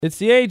It's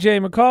the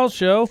AJ McCall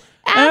show.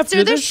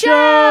 After the show!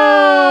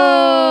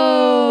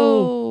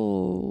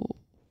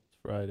 It's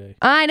Friday.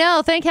 I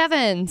know, thank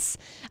heavens.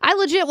 I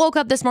legit woke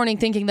up this morning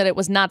thinking that it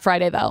was not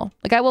Friday, though.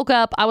 Like, I woke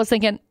up, I was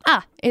thinking,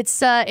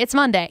 it's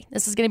Monday.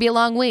 This is going to be a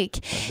long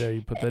week. How dare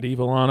you put that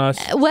evil on us?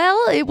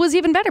 Well, it was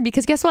even better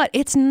because guess what?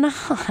 It's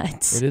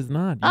not. It is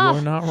not. You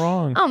are not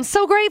wrong. I'm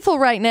so grateful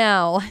right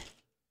now.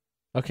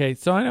 Okay,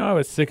 so I know I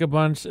was sick a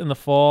bunch in the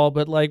fall,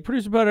 but like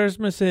producer Butterz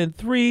missing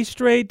 3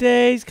 straight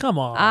days. Come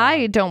on.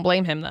 I don't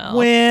blame him, though.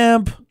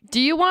 Wimp.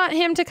 Do you want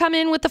him to come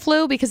in with the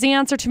flu? Because the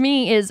answer to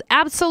me is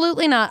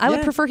absolutely not. I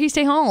would prefer he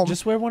stay home.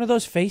 Just wear one of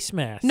those face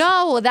masks.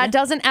 No, that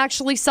doesn't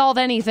actually solve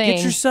anything.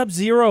 Get your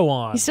Sub-Zero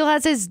on. He still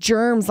has his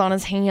germs on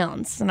his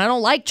hands, and I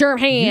don't like germ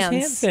hands.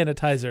 Use hand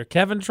sanitizer.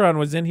 Kevin Tron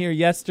was in here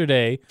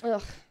yesterday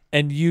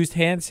and used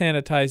hand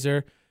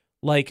sanitizer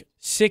like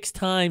 6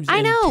 times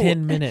in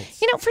 10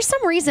 minutes. You know, for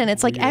some reason,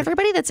 it's like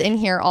everybody that's in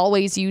here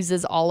always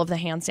uses all of the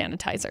hand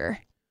sanitizer.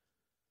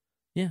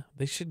 Yeah,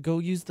 they should go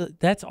use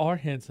that's our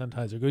hand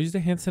sanitizer. Go use the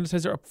hand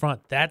sanitizer up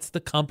front. That's the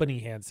company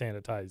hand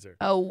sanitizer.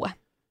 Oh.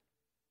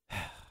 I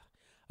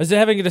was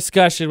having a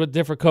discussion with a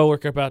different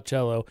coworker about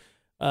Jello.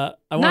 I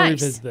want to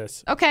revisit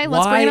this. Okay,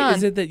 let's bring it on. Why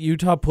is it that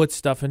Utah puts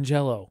stuff in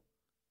Jello?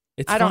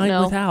 It's I don't fine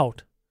know.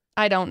 without.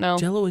 I don't know.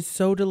 Jello is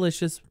so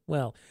delicious.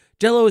 Well,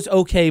 Jello is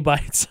okay by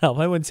itself.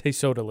 I wouldn't say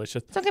so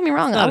delicious. Don't get me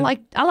wrong. I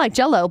like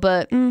Jello,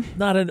 but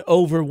not an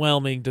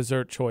overwhelming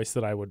dessert choice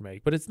that I would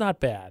make, but it's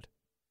not bad.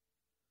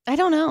 I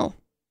don't know.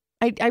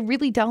 I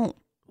really don't.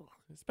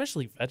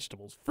 Especially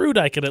vegetables. Fruit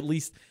I could at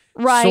least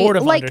sort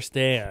of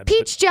understand.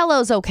 Peach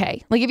Jello's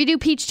okay. Like if you do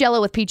peach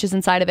Jello with peaches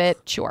inside of it,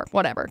 sure,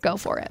 whatever, go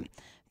for it.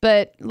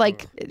 But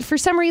like for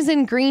some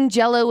reason, green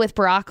Jello with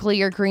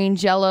broccoli or green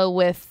Jello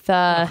with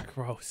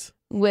gross.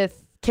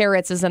 With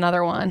carrots is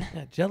another one.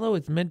 Yeah, Jello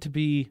is meant to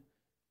be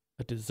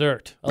a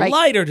dessert, a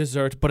lighter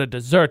dessert, but a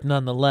dessert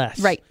nonetheless.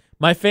 Right.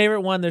 My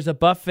favorite one. There's a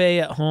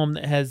buffet at home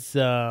that has.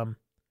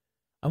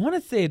 I want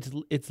to say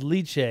it's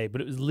lychee, but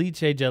it was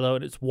lychee Jello,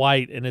 and it's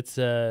white, and it's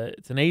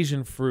an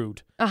Asian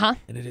fruit. And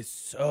it is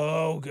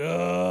so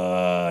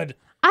good.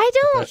 I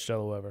don't. Best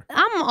Jello ever.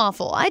 I'm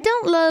awful. I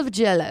don't love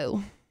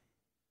Jello.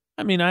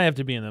 I mean, I have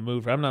to be in the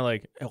mood. I'm not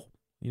like, oh,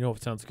 you know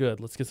what sounds good?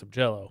 Let's get some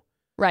Jello.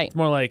 Right. It's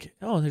more like,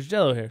 oh, there's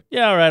Jello here.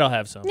 Yeah, all right, I'll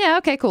have some. Yeah.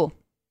 Okay. Cool.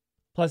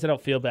 Plus, I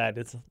don't feel bad.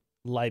 It's a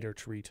lighter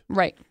treat.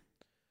 Right.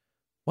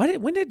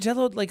 When did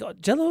Jello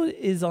Jello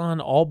is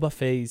on all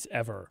buffets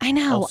ever? I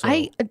know. Also.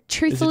 I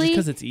truthfully, is it just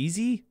because it's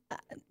easy?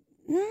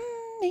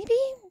 Maybe.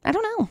 I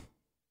don't know.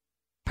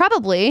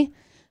 Probably.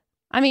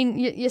 I mean,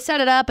 you set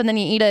it up and then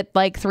you eat it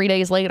like 3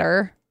 days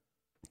later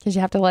because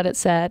you have to let it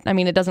set. I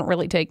mean, it doesn't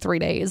really take 3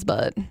 days,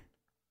 but.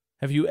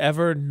 Have you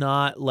ever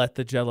not let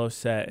the Jello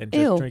set and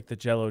just drink the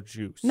Jello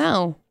juice?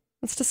 No.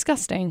 That's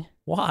disgusting.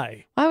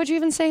 Why? Why would you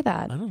even say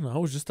that? I don't know.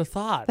 It was just a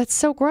thought. That's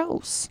so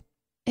gross.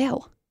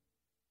 Ew.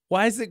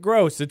 Why is it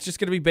gross? It's just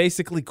going to be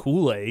basically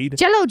Kool-Aid.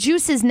 Jello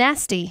juice is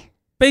nasty.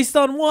 Based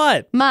on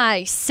what?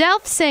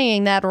 Myself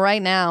saying that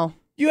right now.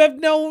 You have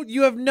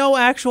no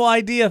actual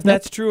idea if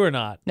that's true or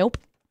not. Nope.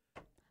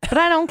 But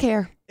I don't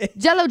care.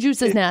 Jello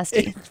juice is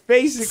nasty. It's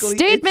basically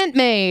statement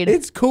made.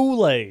 It's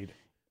Kool-Aid.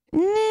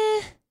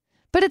 Nah,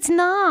 but it's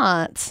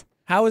not.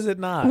 How is it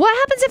not? What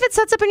happens if it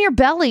sets up in your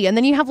belly and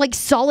then you have like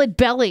solid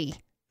belly?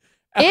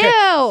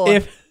 Okay.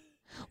 Ew.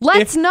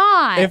 Let's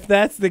not. If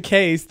that's the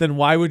case, then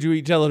why would you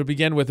eat Jello to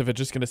begin with if it's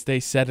just going to stay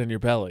set in your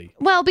belly?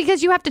 Well,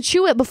 because you have to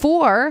chew it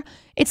before.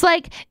 It's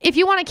like if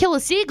you want to kill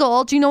a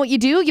seagull, do you know what you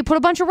do? You put a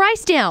bunch of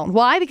rice down.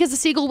 Why? Because the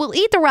seagull will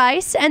eat the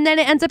rice and then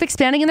it ends up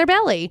expanding in their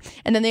belly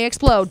and then they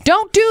explode.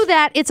 Don't do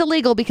that. It's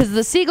illegal because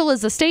the seagull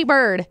is a state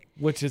bird.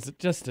 Which is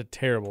just a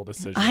terrible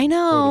decision. I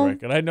know. For the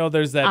record. I know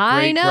there's that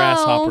great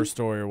grasshopper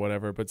story or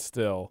whatever, but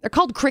still. They're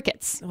called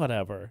crickets.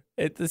 Whatever.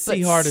 The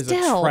sea heart is a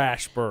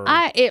trash bird.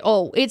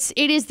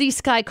 It is the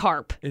sky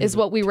carp is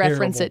what we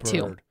reference it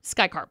to.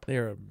 Sky carp.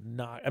 They're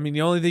not. I mean,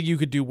 the only thing you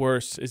could do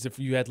worse is if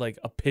you had like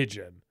a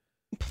pigeon.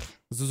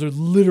 Those are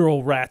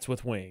literal rats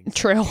with wings.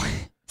 True.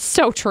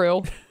 So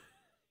true.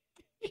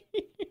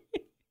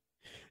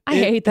 I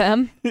hate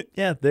them.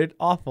 Yeah, they're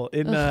awful.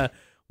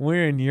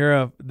 We're in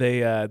Europe.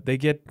 They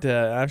get.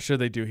 I'm sure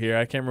they do here.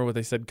 I can't remember what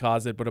they said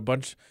caused it, but a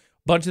bunch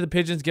of the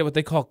pigeons get what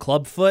they call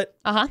club foot.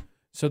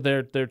 So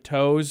their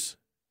toes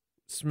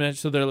smash.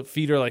 So their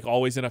feet are like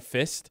always in a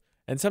fist,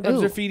 and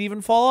sometimes their feet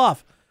even fall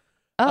off.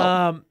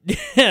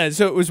 Yeah.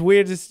 So it was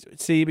weird to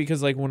see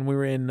because like when we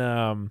were in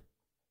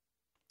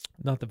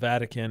not the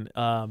Vatican,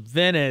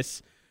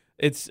 Venice,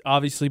 it's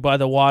obviously by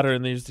the water,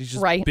 and there's these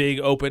just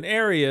big open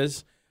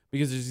areas.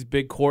 Because there's these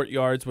big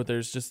courtyards where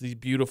there's just these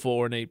beautiful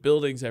ornate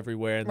buildings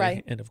everywhere.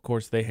 And, and of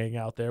course, they hang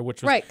out there,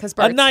 which was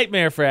a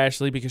nightmare for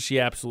Ashley because she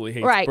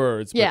absolutely hates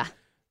birds. But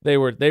they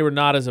were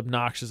not as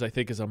obnoxious, I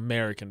think, as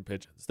American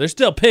pigeons. They're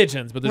still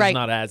pigeons, but they're just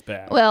not as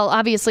bad. Well,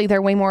 obviously,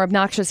 they're way more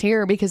obnoxious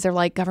here because they're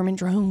like government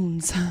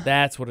drones.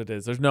 That's what it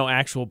is. There's no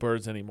actual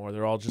birds anymore.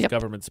 They're all just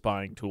government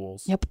spying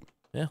tools. Yep.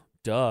 Yeah,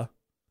 duh.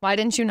 Why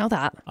didn't you know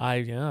that?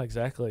 Yeah,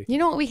 exactly. You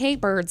know what? We hate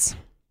birds.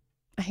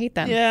 I hate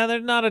them. Yeah,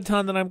 there's not a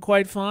ton that I'm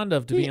quite fond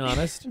of, to be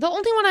honest. The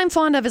only one I'm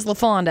fond of is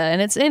LaFonda,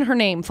 and it's in her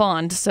name,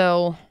 Fond,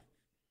 so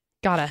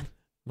gotta.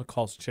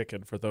 McCall's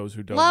chicken, for those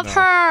who don't Love know.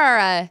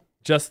 her.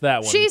 Just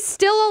that one. She's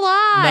still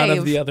alive. None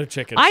of the other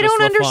chickens. I just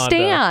don't LaFonda.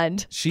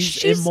 understand.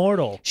 She's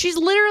immortal. She's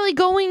literally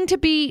going to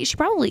be, she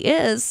probably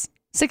is,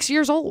 6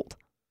 years old.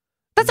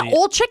 That's an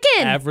old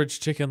chicken. Average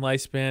chicken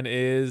lifespan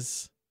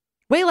is...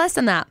 way less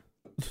than that.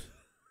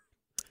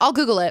 I'll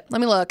Google it.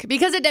 Let me look.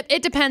 Because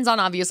it depends on,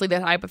 obviously, the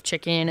type of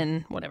chicken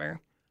and whatever.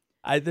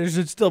 There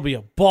should still be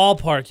a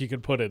ballpark you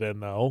could put it in,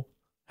 though.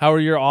 How are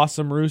your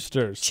awesome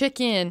roosters?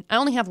 Chicken. I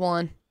only have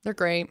one. They're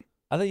great.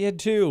 I thought you had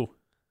 2.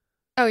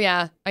 Oh,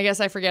 yeah. I guess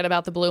I forget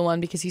about the blue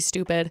one because he's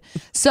stupid.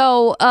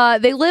 So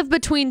they live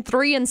between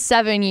 3 and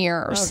 7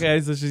 years. Okay,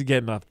 so she's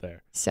getting up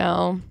there.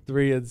 So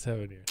 3 and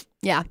 7 years.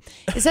 Yeah.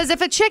 It says if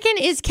a chicken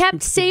is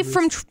kept safe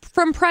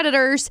from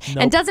predators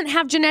and doesn't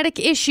have genetic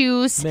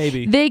issues,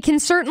 they can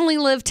certainly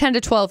live 10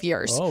 to 12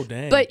 years. Oh,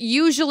 dang. But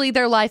usually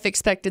their life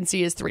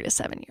expectancy is 3 to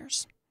 7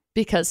 years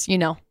because,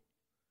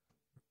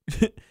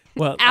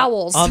 well,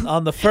 owls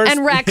on the first,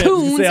 and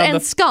raccoons and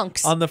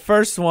skunks. On the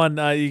first one,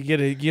 you get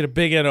a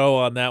big NO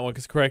on that one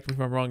because, correct me if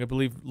I'm wrong, I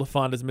believe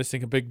LaFonda's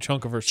missing a big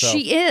chunk of herself.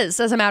 She is,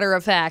 as a matter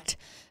of fact.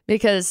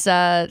 Because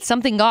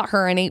something got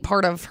her and ate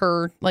part of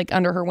her, like,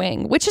 under her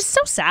wing, which is so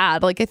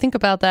sad. Like, I think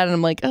about that and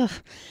I'm like, ugh,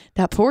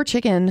 that poor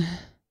chicken.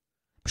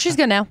 She's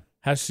good now.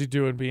 How's she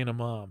doing being a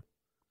mom?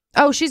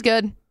 Oh, she's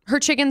good. Her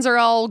chickens are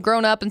all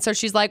grown up, and so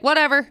she's like,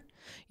 whatever.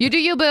 You do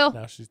you, boo.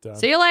 Now she's done.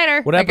 See you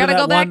later. I gotta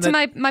go back to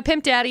my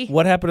pimp daddy.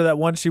 What happened to that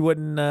one she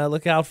wouldn't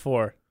look out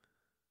for?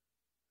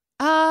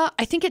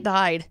 I think it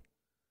died.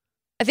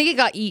 I think it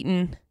got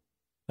eaten.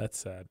 That's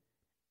sad.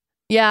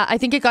 Yeah, I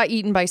think it got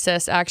eaten by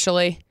Sis,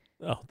 actually.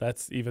 Oh,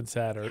 that's even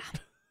sadder.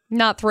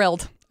 Not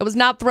thrilled. I was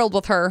not thrilled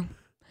with her.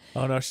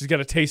 Oh, no, she's got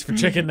a taste for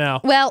chicken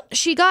now. Well,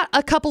 she got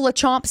a couple of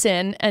chomps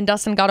in, and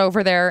Dustin got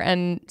over there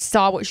and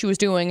saw what she was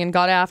doing and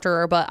got after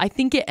her, but I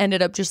think it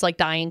ended up just, like,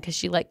 dying because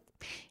she, like,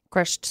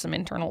 crushed some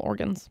internal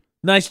organs.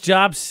 Nice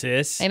job,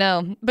 sis. I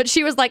know. But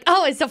she was like,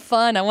 oh, it's so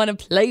fun. I want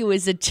to play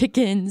with the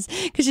chickens.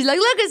 Because she's like,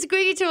 look, a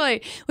squeaky toy.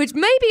 Which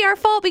may be our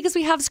fault because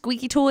we have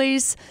squeaky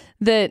toys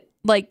that,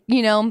 like,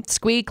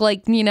 squeak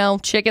like,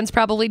 chickens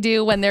probably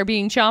do when they're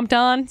being chomped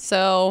on.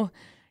 So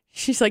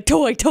she's like,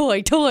 toy,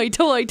 toy, toy,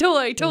 toy,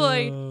 toy,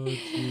 toy.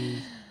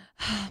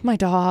 Oh, my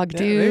dog,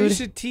 dude. Maybe you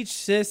should teach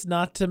Sis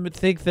not to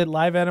think that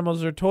live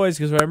animals are toys,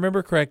 because if I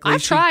remember correctly, I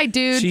tried,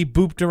 dude. She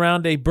booped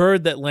around a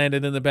bird that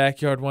landed in the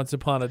backyard once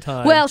upon a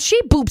time. Well,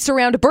 she boops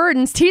around a bird,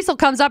 and Teasel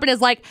comes up and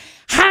is like,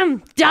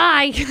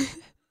 die.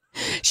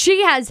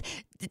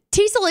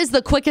 Teasel is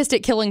the quickest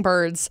at killing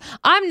birds.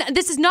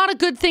 This is not a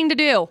good thing to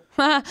do.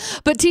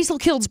 But Teasel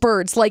kills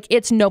birds like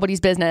it's nobody's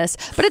business.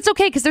 But it's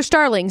okay because they're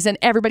starlings, and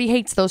everybody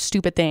hates those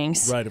stupid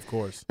things. Right, of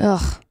course.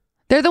 Ugh.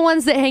 They're the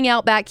ones that hang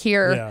out back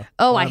here. Yeah,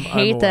 oh, I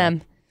hate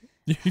them.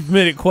 You've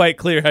made it quite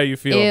clear how you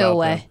feel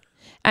about them.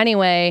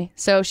 Anyway,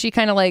 so she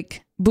kind of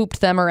like booped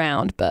them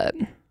around, but...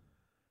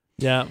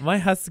 Yeah, my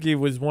husky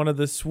was one of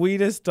the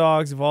sweetest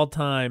dogs of all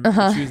time.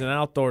 She was an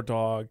outdoor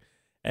dog.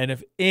 And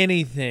if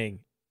anything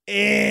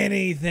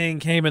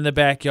came in the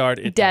backyard,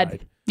 it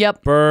died.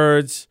 Yep.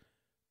 Birds,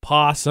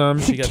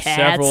 possums. She got Cats.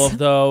 several of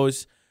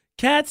those.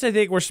 Cats, I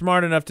think, were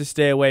smart enough to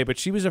stay away, but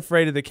she was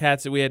afraid of the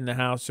cats that we had in the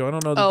house, so I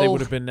don't know that they would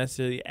have been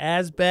necessarily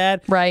as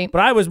bad. Right. But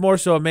I was more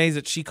so amazed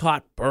that she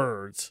caught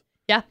birds.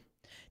 Yeah.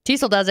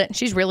 Teasel does it.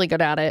 She's really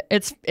good at it.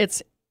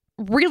 It's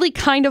really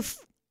kind of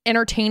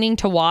entertaining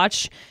to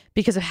watch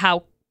because of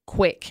how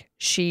quick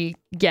she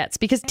gets.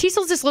 Because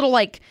Teasel's this little,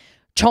 like,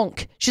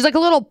 chunk. She's like a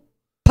little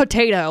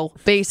potato,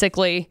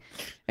 basically.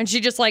 And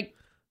she just, like,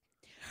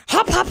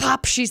 hop, hop,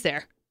 hop. She's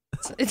there.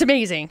 It's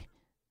amazing.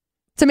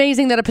 It's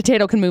amazing that a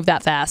potato can move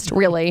that fast,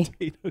 really.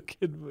 A potato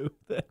can move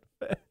that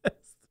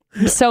fast.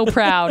 I'm so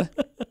proud.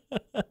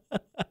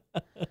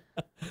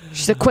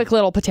 She's a quick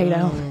little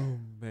potato. Oh,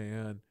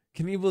 man.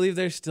 Can you believe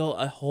there's still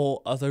a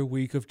whole other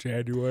week of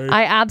January?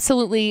 I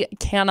absolutely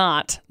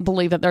cannot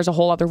believe that there's a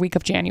whole other week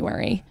of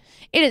January.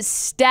 It is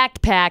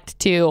stacked packed,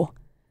 too.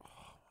 Oh,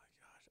 my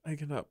gosh. I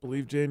cannot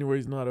believe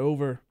January's not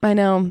over. I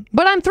know.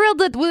 But I'm thrilled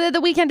that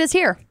the weekend is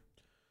here.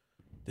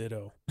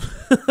 Ditto.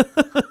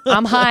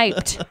 I'm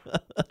hyped.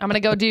 I'm going to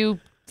go do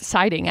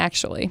siding,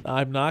 actually.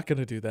 I'm not going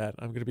to do that.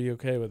 I'm going to be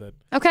okay with it.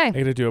 Okay. I'm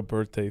going to do a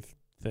birthday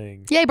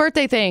thing. Yay,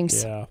 birthday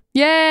things. Yeah.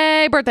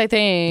 Yay, birthday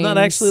things. I'm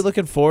not actually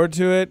looking forward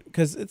to it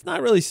because it's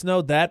not really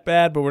snowed that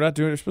bad, but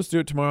we're supposed to do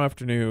it tomorrow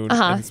afternoon.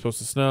 And it's supposed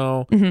to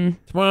snow.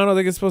 Mm-hmm. Tomorrow I don't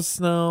think it's supposed to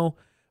snow,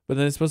 but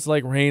then it's supposed to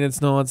like rain and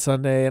snow on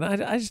Sunday. And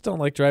I just don't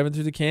like driving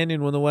through the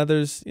canyon when the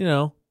weather's,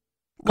 like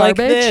garbage.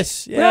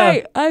 this. Yeah.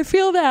 Right. I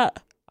feel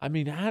that. I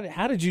mean,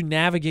 how did you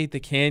navigate the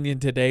canyon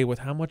today with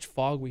how much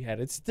fog we had?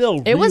 It's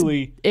still it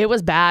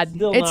was bad.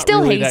 It's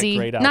still really hazy. that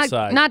great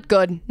outside. Not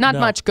good. Not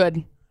much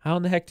good. How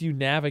in the heck do you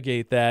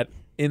navigate that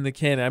in the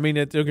canyon? I mean,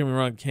 don't get me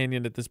wrong,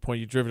 canyon at this point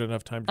you've driven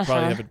enough time to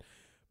probably have it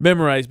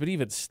memorized, but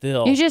even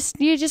still, you just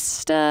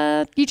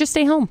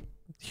stay home.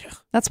 Yeah,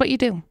 that's what you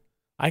do.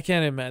 I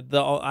can't imagine.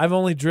 I've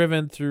only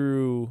driven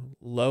through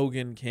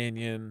Logan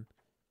Canyon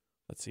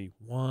let's see,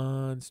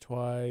 once,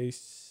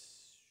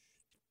 twice,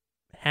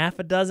 half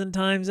a dozen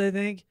times, I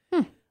think.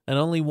 And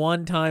only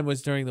one time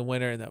was during the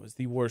winter, and that was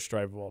the worst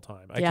drive of all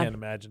time. I can't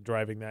imagine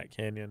driving that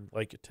canyon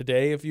like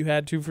today if you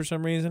had to for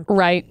some reason.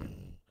 Right.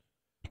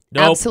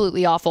 Nope.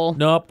 Absolutely awful.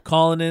 Nope.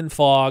 Calling in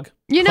fog.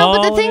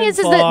 But the thing is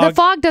that the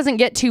fog doesn't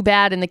get too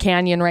bad in the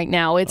canyon right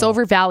now. It's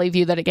over Valley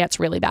View that it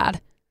gets really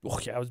bad. Oh,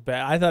 yeah, it was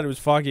bad. I thought it was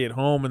foggy at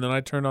home, and then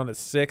I turned on at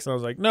 6, and I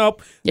was like,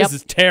 nope, this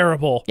is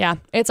terrible. Yeah,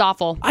 it's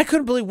awful. I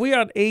couldn't believe we're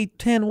on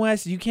 810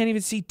 West. You can't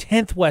even see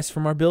 10th West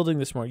from our building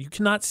this morning. You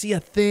cannot see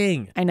a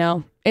thing. I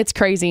know. It's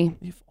crazy.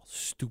 You have all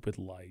stupid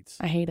lights.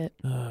 I hate it.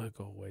 Go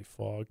away,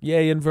 fog.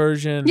 Yay,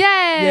 inversion.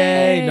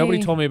 Yay!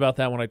 Nobody told me about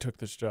that when I took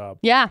this job.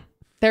 Yeah,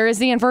 there is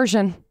the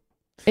inversion.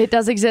 It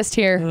does exist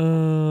here.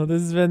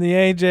 This has been the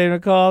AJ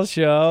McCall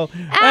Show.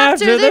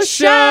 After the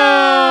show!